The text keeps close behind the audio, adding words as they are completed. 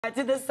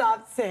To the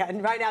soft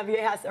sand. Right now,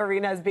 Viejas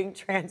Arena is being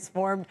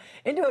transformed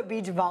into a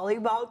beach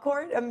volleyball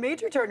court. A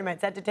major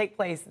tournament set to take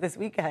place this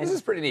weekend. This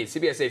is pretty neat.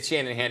 CBS 8's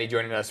Shannon Handy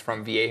joining us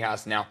from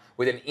Viejas now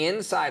with an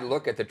inside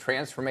look at the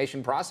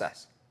transformation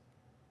process.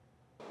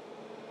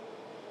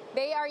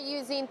 They are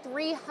using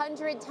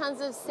 300 tons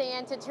of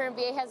sand to turn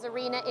Viejas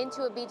Arena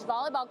into a beach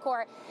volleyball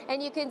court.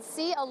 And you can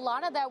see a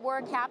lot of that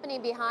work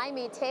happening behind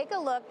me. Take a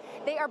look.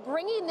 They are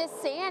bringing this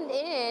sand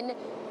in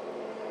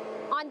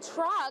on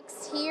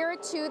trucks here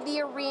to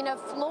the arena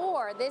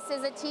floor. This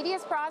is a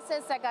tedious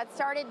process that got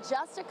started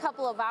just a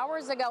couple of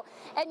hours ago.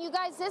 And you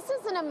guys, this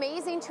is an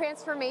amazing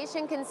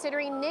transformation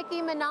considering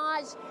Nicki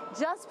Minaj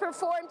just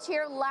performed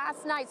here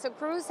last night. So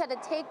crews had to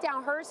take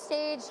down her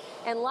stage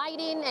and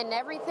lighting and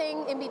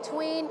everything in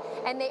between,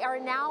 and they are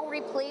now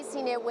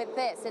replacing it with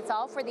this. It's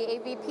all for the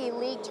AVP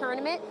League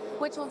tournament,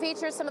 which will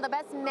feature some of the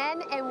best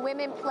men and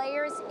women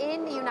players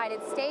in the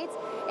United States.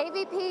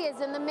 AVP is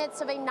in the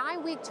midst of a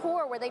 9-week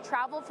tour where they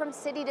travel from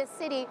city to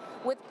city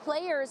with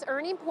players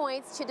earning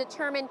points to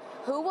determine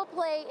who will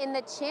play in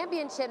the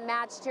championship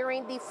match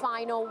during the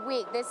final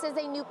week. This is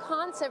a new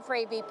concept for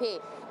AVP.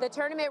 The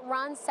tournament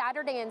runs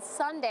Saturday and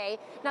Sunday.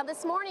 Now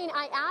this morning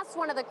I asked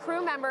one of the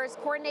crew members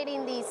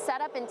coordinating the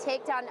setup and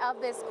takedown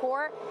of this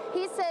court.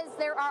 He says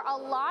there are a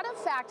lot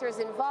of factors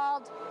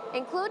involved,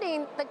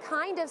 including the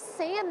kind of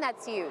sand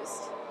that's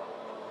used.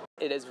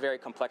 It is a very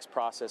complex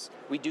process.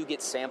 We do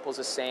get samples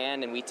of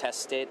sand and we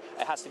test it.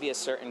 It has to be a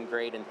certain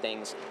grade and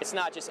things. It's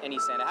not just any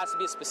sand. It has to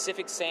be a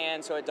specific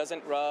sand so it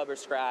doesn't rub or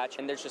scratch.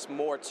 And there's just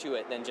more to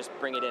it than just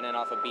bring it in and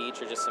off a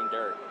beach or just some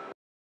dirt.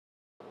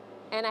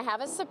 And I have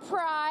a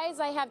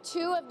surprise. I have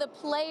two of the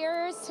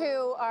players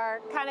who are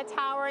kind of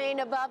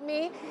towering above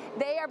me.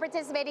 They are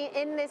participating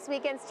in this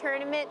weekend's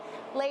tournament.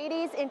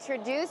 Ladies,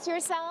 introduce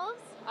yourselves.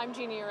 I'm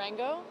Jeannie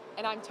Arango,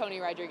 and I'm Tony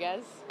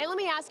Rodriguez. And let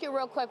me ask you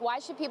real quick, why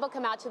should people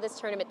come out to this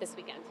tournament this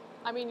weekend?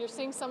 I mean, you're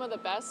seeing some of the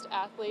best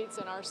athletes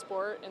in our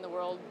sport in the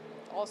world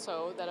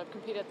also that have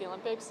competed at the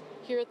Olympics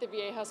here at the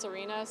Viejas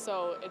Arena,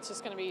 so it's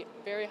just going to be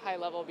very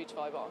high-level beach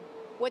volleyball.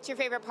 What's your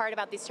favorite part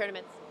about these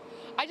tournaments?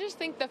 I just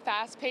think the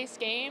fast-paced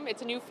game,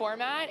 it's a new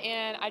format,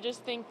 and I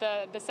just think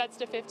the sets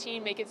to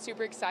 15 make it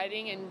super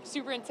exciting and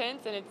super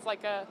intense, and it's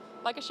like a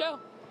show.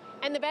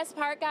 And the best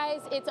part,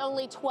 guys, it's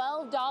only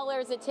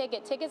 $12 a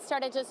ticket. Tickets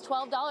start at just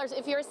 $12.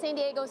 If you're a San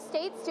Diego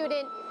State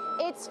student,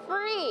 it's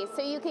free.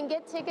 So you can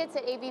get tickets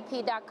at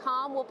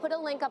avp.com. We'll put a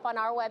link up on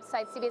our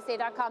website,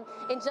 cbsa.com,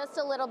 in just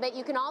a little bit.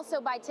 You can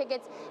also buy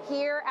tickets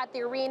here at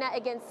the arena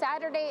again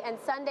Saturday and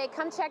Sunday.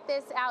 Come check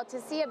this out.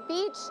 To see a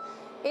beach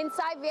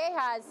inside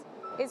Viejas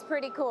is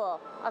pretty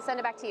cool. I'll send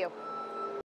it back to you.